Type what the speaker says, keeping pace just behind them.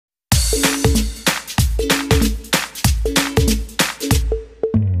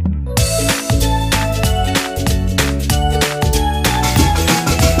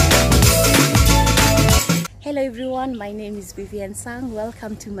Hello everyone, my name is Vivian Sang.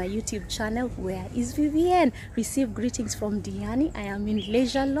 Welcome to my YouTube channel. Where is Vivian? Receive greetings from Diani. I am in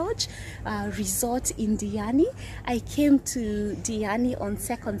Leisure Lodge Resort in Diani. I came to Diani on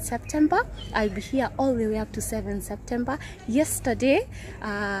 2nd September. I'll be here all the way up to 7th September. Yesterday,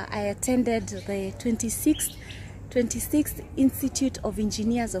 I attended the 26th Institute of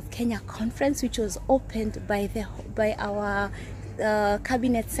Engineers of Kenya conference, which was opened by our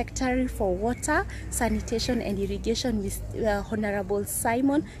Cabinet Secretary for Water, Sanitation and Irrigation, with Honorable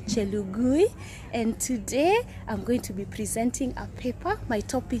Simon Chelugui. And today I'm going to be presenting a paper. My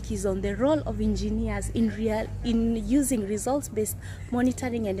topic is on the role of engineers in using results-based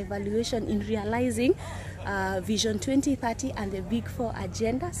monitoring and evaluation in realizing Vision 2030 and the Big Four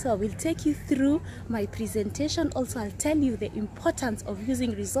agenda. So I will take you through my presentation. Also, I'll tell you the importance of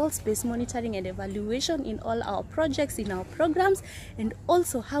using results-based monitoring and evaluation in all our projects, in our programs, and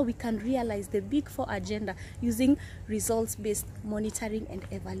also how we can realize the Big Four agenda using results-based monitoring and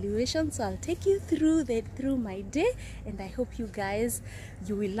evaluation. So I'll take you through my day, and I hope you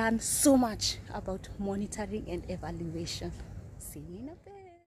will learn so much about monitoring and evaluation. See you in a bit.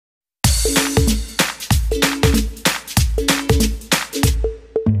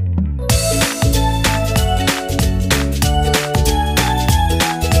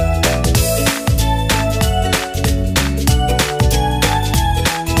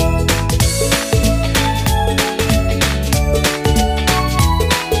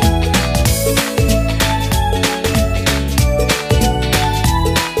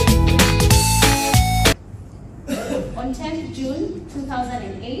 On 10th June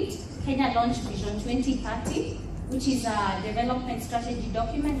 2008, Kenya launched Vision 2030, which is a development strategy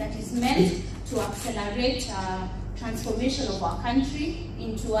document that is meant to accelerate transformation of our country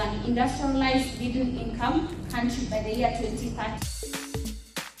into an industrialized middle income country by the year 2030.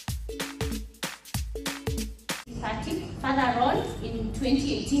 Further on, in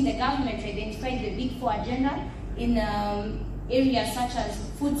 2018, the government identified the Big Four agenda in areas such as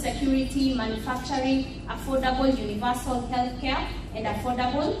food security, manufacturing, affordable universal healthcare, and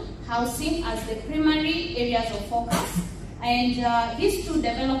affordable housing as the primary areas of focus. And these two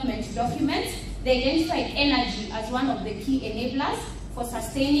development documents, they identified energy as one of the key enablers for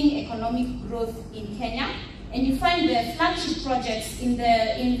sustaining economic growth in Kenya. And you find the flagship projects in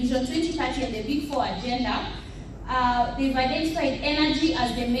Vision 2030 and the Big Four agenda. They've identified energy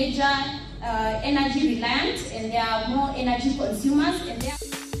as the major energy reliant, and there are more energy consumers, and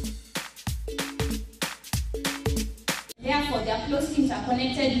therefore they are closely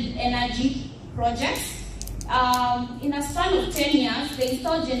interconnected with energy projects. In a span of 10 years, the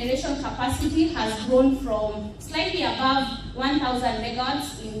installed generation capacity has grown from slightly above 1,000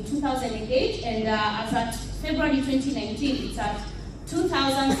 megawatts in 2008, and as at February 2019, it's at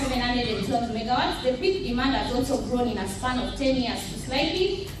 2,712 megawatts. The peak demand has also grown in a span of 10 years to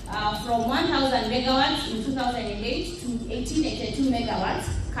slightly from 1,000 megawatts in 2008 to 1,882 megawatts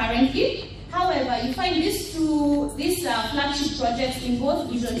currently. However, you find these flagship projects in both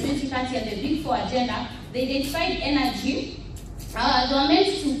Vision 2030 and the Big Four agenda, they identified energy. They were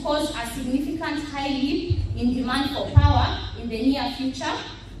meant to cause a significant high leap in demand for power in the near future.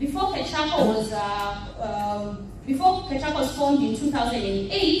 Before Ketraco was formed in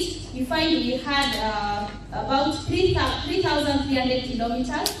 2008, you find we had about 3,300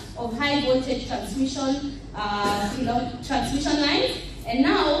 kilometers of high voltage transmission lines, and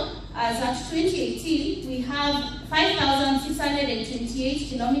now, as at 2018, we have 5,628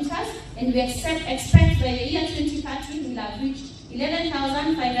 kilometers, and we expect by the year 2030 we'll have reached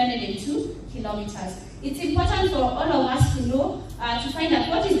 11,502 kilometers. It's important for all of us to know, to find out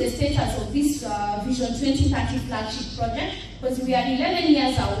what is the status of this Vision 2030 flagship project, because we are 11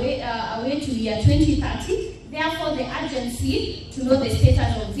 years away to year 2030. Therefore, the urgency to know the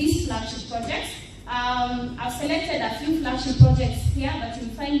status of these flagship projects. I've selected a few flagship projects here, but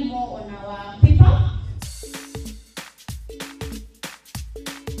you'll find more on our paper.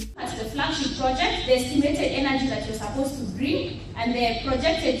 As the flagship project, the estimated energy that you're supposed to bring, and the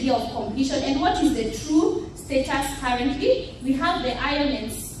projected year of completion, and what is the true status currently. We have the iron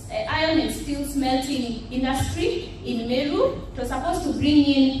and steel smelting industry in Meru. It was supposed to bring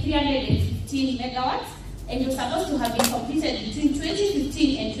in 315 megawatts, and it was supposed to have been completed between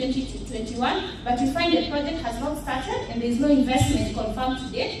 2015 and 2021, but we find the project has not started and there is no investment confirmed to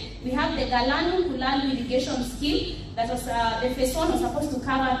date. We have the Galanu-Kulanu irrigation scheme that was, the phase 1 was supposed to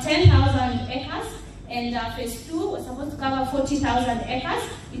cover 10,000 acres, and phase 2 was supposed to cover 40,000 acres.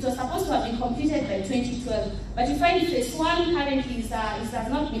 It was supposed to have been completed by 2012. But you find phase 1 currently has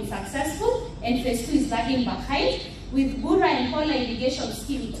not been successful, and phase 2 is lagging behind. With Bura and Kola irrigation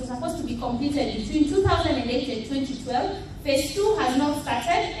scheme, it was supposed to be completed between 2008 and 2012. Phase 2 has not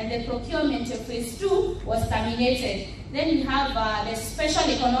started, and the procurement of phase 2 was terminated. Then we have the special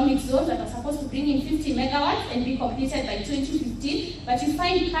economic zones that are supposed to bring in 50 megawatts and be completed by 2015. But you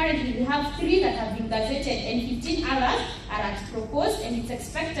find currently we have 3 that have been gazetted and 15 others are at proposed, and it's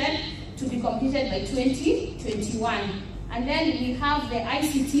expected to be completed by 2021. And then we have the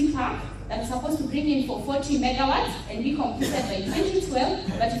ICT park that is supposed to bring in for 40 megawatts and be completed by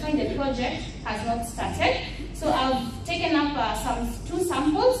 2012, but you find the project has not started. So I've taken up two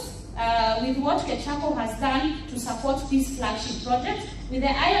samples with what Ketraco has done to support this flagship project. With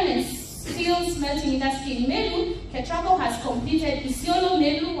the iron and steel smelting industry in Meru, Ketraco has completed Isiolo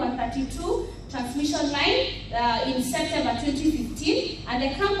Meru 132 transmission line in September 2015, and the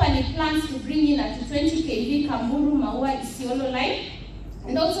company plans to bring in a 20 kV Kamburu Maua Isiolo line.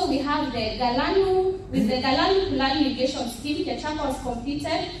 And also we have the Galanu, with the Galanu Kulani irrigation scheme, Ketraco has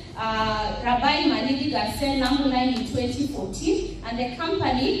completed Rabai Malidi Garsen Nambu line in 2014, and the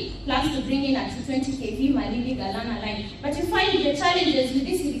company plans to bring in a 20 kV Malidi Galana line. But you find the challenges with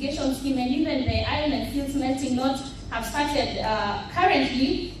this irrigation scheme, and even the iron and steel smelting not have started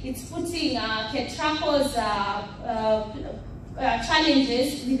currently. It's putting Ketraco's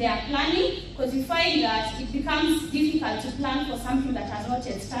challenges with their planning, because you find that it becomes difficult to plan for something that has not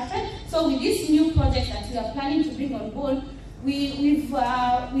yet started. So with this new project that we are planning to bring on board, we've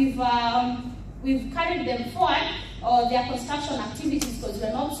carried them forward, or their construction activities, because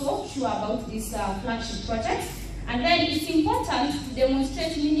we're not so sure about these flagship projects. And then it's important to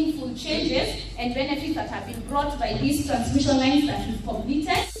demonstrate meaningful changes and benefits that have been brought by these transmission lines that we've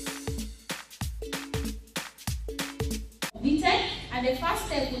completed. And the first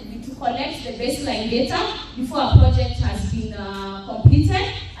step would be to collect the baseline data before a project has been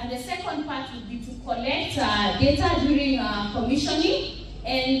completed. And the second part would be to collect data during commissioning.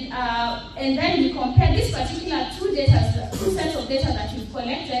 And then we compare this particular two sets of data that we've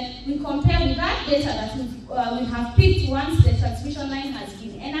collected. We compare with that data that we have picked once the transmission line has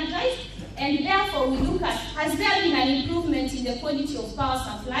been energized. And therefore, we look at, has there been an improvement in the quality of power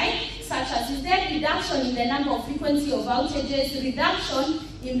supply, such as is there reduction in the number of frequency of outages, reduction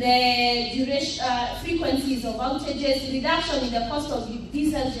in the duration, frequencies of outages, reduction in the cost of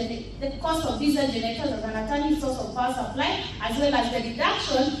diesel generators as an alternative source of power supply, as well as the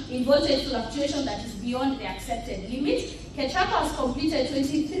reduction in voltage fluctuation that is beyond the accepted limit. Ketraco has completed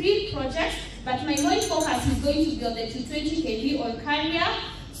 23 projects, but my main focus is going to be on the 220 kV oil carrier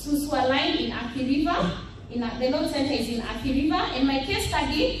Suswa line in Aki River. The North Center is in Aki River. In my case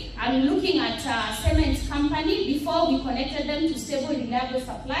study, I'm looking at a cement company before we connected them to stable, reliable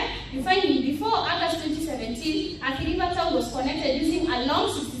supply. You find before August 2017, Aki River town was connected using a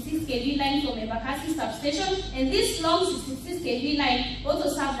long 66 kV line from Embakasi substation, and this long 66 kV line also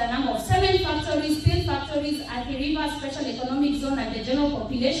served a number of cement factories, steel factories, Aki River Special Economic Zone, and the general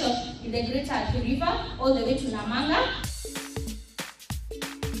population in the greater Aki River, all the way to Namanga.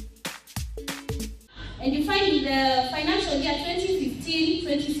 And you find in the financial year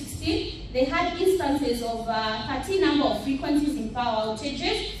 2015-2016, they had instances of 13 number of frequencies in power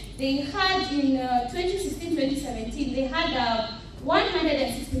outages. They had in 2016-2017, they had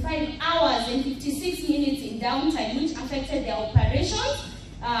 165 hours and 56 minutes in downtime, which affected their operations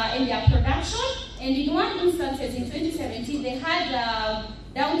and their production. And in one instances in 2017, they had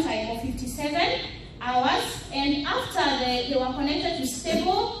downtime of 57 hours. And after they were connected to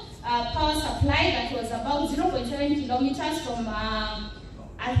stable power supply that was about 0.7 kilometers from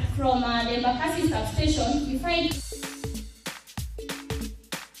the Embakasi substation, we find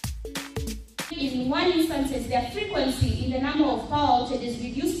in one instance their frequency in the number of power outages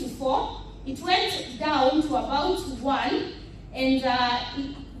reduced to 4. It went down to about 1, and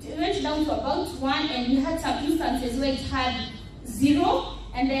and we had some instances where it had 0.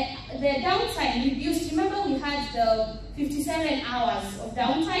 And the downtime reduced. Remember, we had the 57 hours of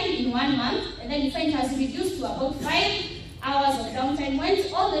downtime in 1 month, and then you find it has reduced to about 5 hours of downtime, went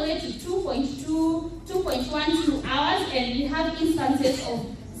all the way to 2.12 hours, and we have instances of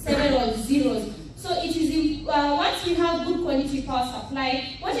several zeros. So it is once we have good quality power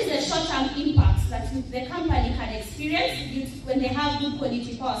supply, what is the short-term impacts that the company can experience when they have good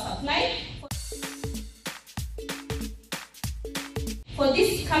quality power supply? For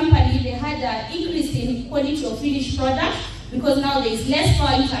this company, they had an increase in quality of finished product, because now there is less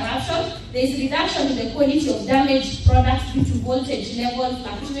power interruption, there is reduction in the quality of damaged products due to voltage level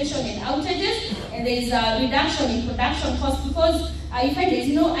fluctuation and outages, and and there is a reduction in production cost because you find there is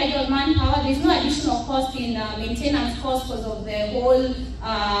no idle manpower, there is no additional cost in maintenance costs because of the whole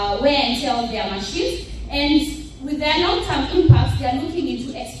wear and tear of their machines. And with their long-term impacts, they are looking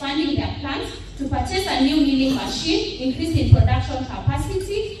into expanding their plants to purchase a new milling machine, increasing production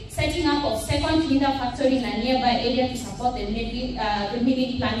capacity, setting up of second cleaner factory in a nearby area to support the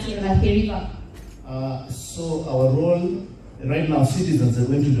milling plant in Rathi River. So our role right now, citizens are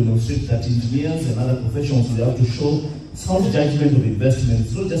going to demonstrate that engineers and other professionals will have to show sound judgment of investment.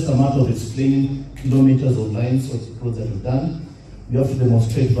 It's not just a matter of explaining kilometers of lines or roads that we've done. We have to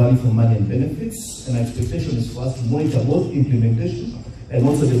demonstrate value for money and benefits, and our expectation is for us to monitor both implementation and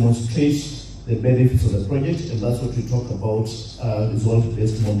also demonstrate the benefits of the project, and that's what we talk about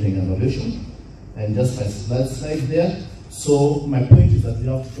result-based monitoring and evaluation. And just my last slide there. So my point is that we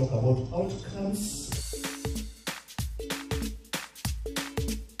have to talk about outcomes.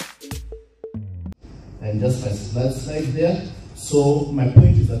 And just my last slide there. So my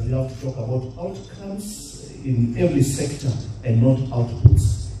point is that we have to talk about outcomes in every sector and not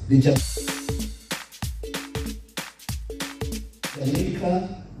outputs.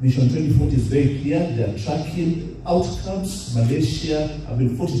 America Vision 2040 is very clear. They are tracking outcomes. Malaysia, I've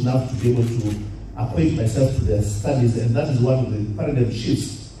been fortunate enough to be able to acquaint myself to their studies, and that is one of the paradigm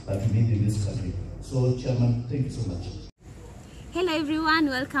shifts that we need in this country. So, Chairman, thank you so much. Hello everyone,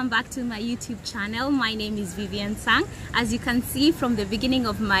 welcome back to my YouTube channel. My name is Vivian Sang. As you can see from the beginning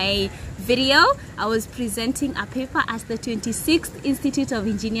of my video, I was presenting a paper at the 26th Institute of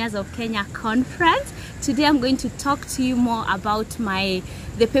Engineers of Kenya conference. Today I'm going to talk to you more about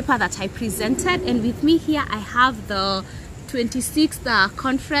the paper that I presented, and with me here I have the 26th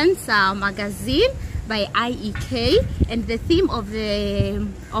conference magazine by IEK, and the theme of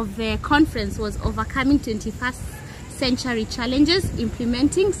the conference was Overcoming 21st Century Challenges,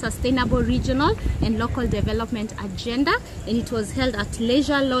 Implementing Sustainable Regional and Local Development Agenda, and it was held at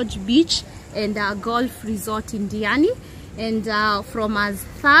Leisure Lodge Beach and Golf Resort in Diani, and from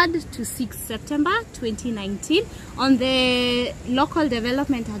 3rd to 6th September 2019. On the local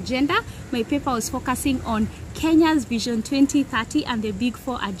development agenda, my paper was focusing on Kenya's Vision 2030 and the Big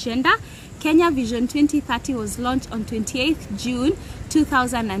Four agenda. Kenya Vision 2030 was launched on 28th June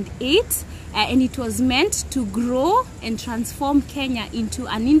 2008, and it was meant to grow and transform Kenya into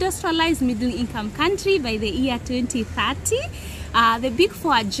an industrialized middle-income country by the year 2030. The Big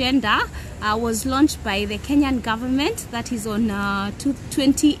Four agenda was launched by the Kenyan government, that is on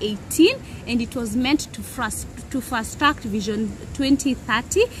 2018, and it was meant to fast-track Vision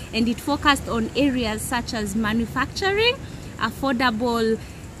 2030, and it focused on areas such as manufacturing, affordable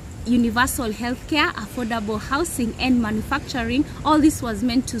universal healthcare, affordable housing and manufacturing. All this was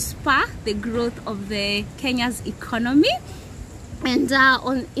meant to spur the growth of the Kenya's economy. And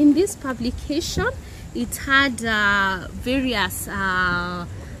in this publication, it had various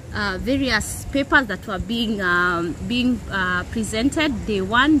papers that were being presented, day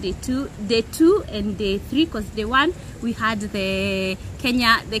 1, day 2 and day 3. Because day 1 we had the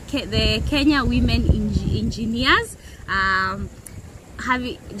Kenya women engineers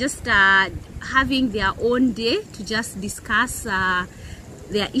having their own day to just discuss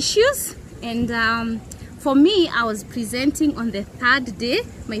their issues. And for me, I was presenting on the 3rd day.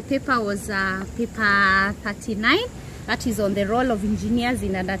 My paper was paper 39, that is on the role of engineers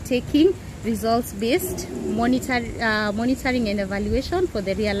in undertaking results-based monitoring and evaluation for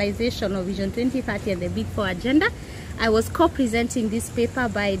the realization of Vision 2030 and the Big Four agenda. I was co-presenting this paper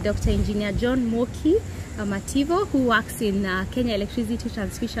by Dr. Engineer John Moki Mativo, who works in Kenya Electricity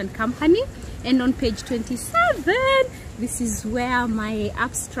Transmission Company. And on page 27, this is where my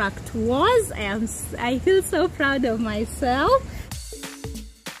abstract was. I feel so proud of myself.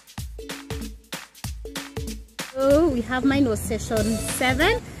 So we have mine was session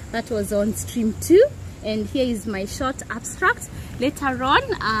 7, that was on stream 2, and here is my short abstract. Later on,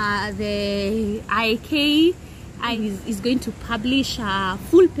 the IK is going to publish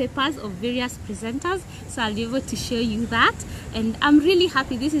full papers of various presenters, so I'll be able to show you that. And I'm really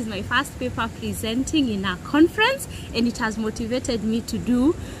happy. This is my first paper presenting in a conference, and it has motivated me to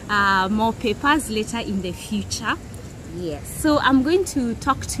do more papers later in the future. Yes, so I'm going to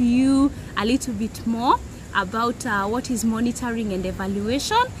talk to you a little bit more about what is monitoring and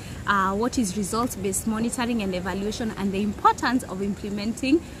evaluation, what is results-based monitoring and evaluation, and the importance of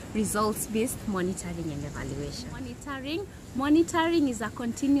implementing results-based monitoring and evaluation. Monitoring is a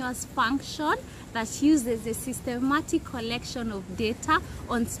continuous function that uses a systematic collection of data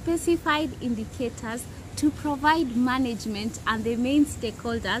on specified indicators to provide management and the main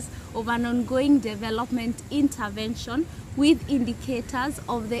stakeholders of an ongoing development intervention with indicators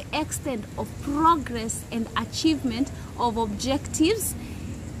of the extent of progress and achievement of objectives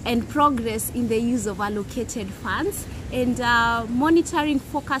and progress in the use of allocated funds. And monitoring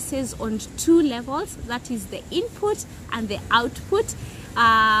focuses on two levels, that is the input and the output.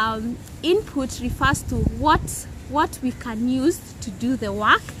 Input refers to what we can use to do the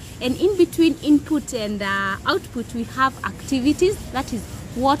work, and in between input and output we have activities, that is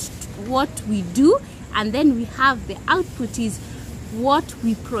what we do, and then we have the output is what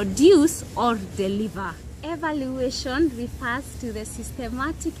we produce or deliver. Evaluation refers to the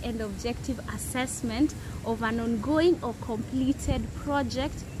systematic and objective assessment of an ongoing or completed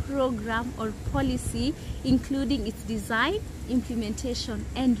project, program, or policy, including its design, implementation,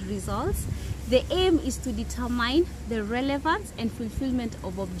 and results. The aim is to determine the relevance and fulfillment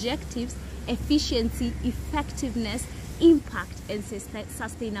of objectives, efficiency, effectiveness, impact, and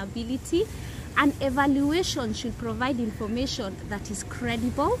sustainability. An evaluation should provide information that is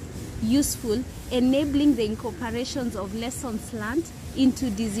credible, useful, enabling the incorporations of lessons learned into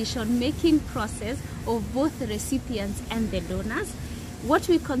decision-making process of both the recipients and the donors. What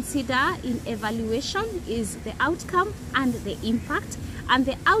we consider in evaluation is the outcome and the impact, and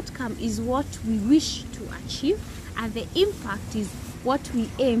the outcome is what we wish to achieve, and the impact is what we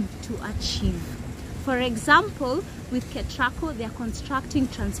aim to achieve. For example, with Ketraco, they are constructing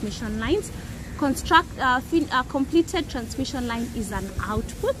transmission lines. A completed transmission line is an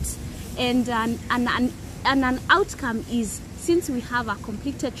output, and an outcome is, since we have a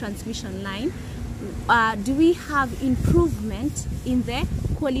completed transmission line, do we have improvement in the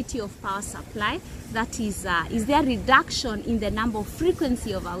quality of power supply? That is there reduction in the number of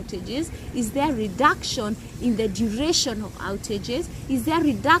frequency of outages? Is there reduction in the duration of outages? Is there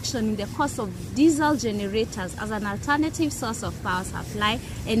reduction in the cost of diesel generators as an alternative source of power supply?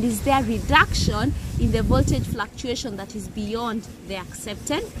 And is there reduction in the voltage fluctuation that is beyond the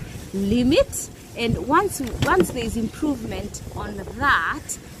accepted limit? And once there is improvement on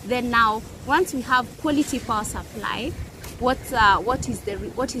that, then now once we have quality power supply, what is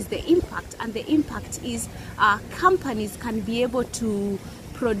the impact? And the impact is companies can be able to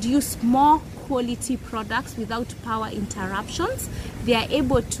produce more quality products without power interruptions. They are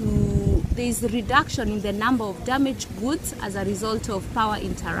able to, there is a reduction in the number of damaged goods as a result of power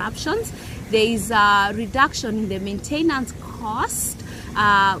interruptions. There is a reduction in the maintenance cost,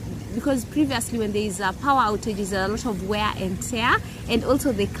 because previously when there is a power outages, there are a lot of wear and tear, and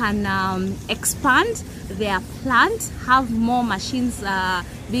also they can expand their plant, have more machines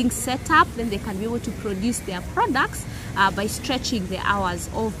being set up, then they can be able to produce their products by stretching the hours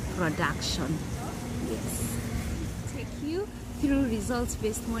of production. Yes. Take you through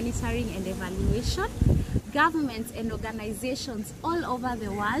results-based monitoring and evaluation. Governments and organizations all over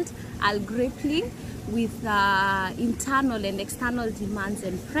the world are grappling with internal and external demands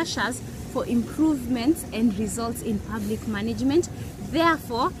and pressures for improvements and results in public management.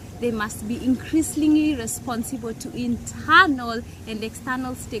 Therefore, they must be increasingly responsible to internal and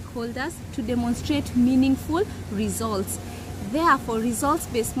external stakeholders to demonstrate meaningful results. Therefore,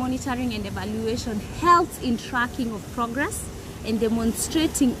 results-based monitoring and evaluation helps in tracking of progress and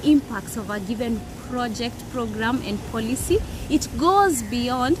demonstrating impacts of a given project, program, and policy. It goes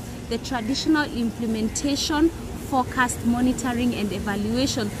beyond the traditional implementation, forecast, monitoring, and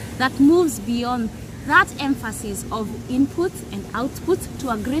evaluation that moves beyond that emphasis of inputs and outputs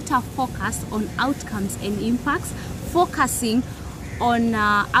to a greater focus on outcomes and impacts, focusing on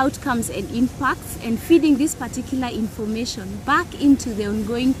outcomes and impacts, and feeding this particular information back into the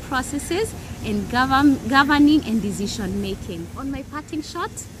ongoing processes and governing and decision making. On my parting shot,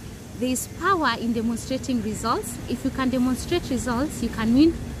 there is power in demonstrating results. If you can demonstrate results, you can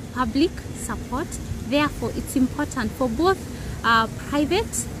win public support. Therefore, it's important for both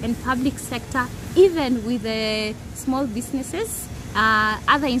private and public sector, even with small businesses,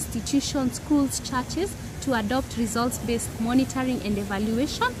 other institutions, schools, churches, to adopt results-based monitoring and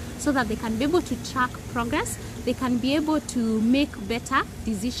evaluation so that they can be able to track progress, they can be able to make better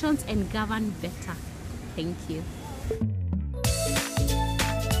decisions and govern better. Thank you.